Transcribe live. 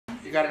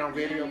You got it on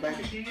video,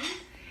 baby?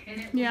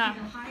 Yeah.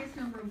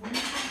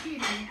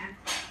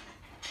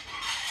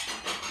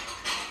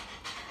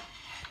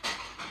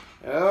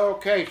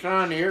 Okay,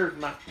 son, here's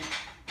my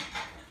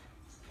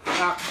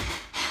sock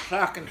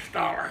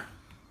installer.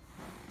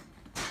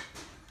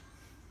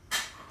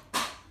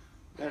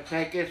 Gotta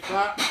take this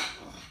sock,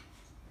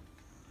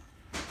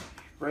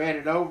 spread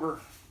it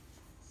over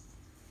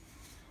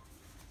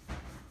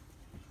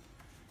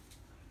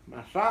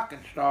my sock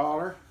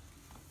installer,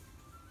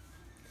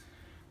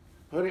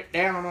 put it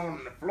down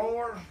on the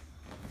floor,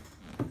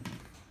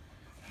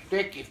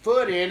 stick your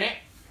foot in it,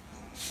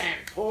 and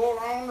pull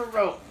on the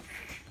ropes.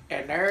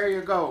 And there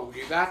you go,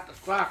 you got the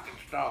sock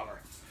installer.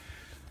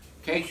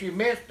 In case you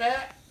missed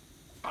that,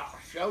 I'll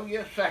show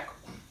you a second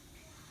one.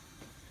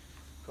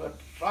 Put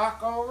the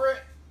sock over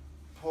it,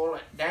 pull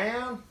it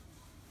down,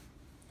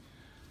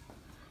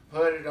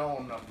 put it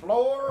on the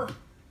floor,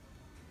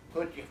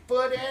 put your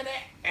foot in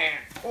it, and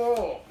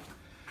pull.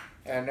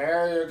 And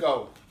there you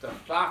go, the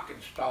sock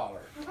installer.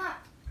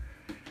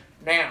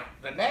 Now,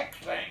 the next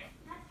thing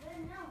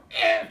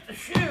is the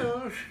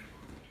shoes.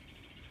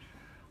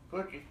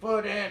 Put your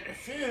foot in the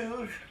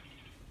shoes,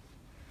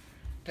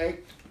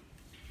 take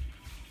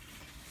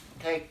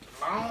the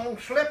long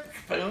slipper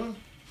spoon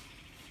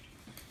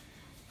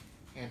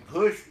and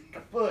push the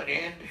foot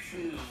in the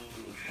shoes.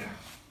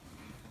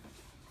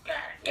 Gotta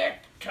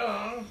get the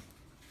tongue,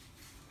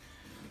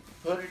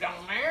 put it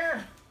on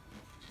there,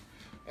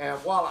 and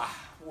voila,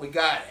 we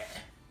got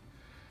it.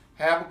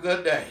 Have a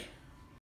good day.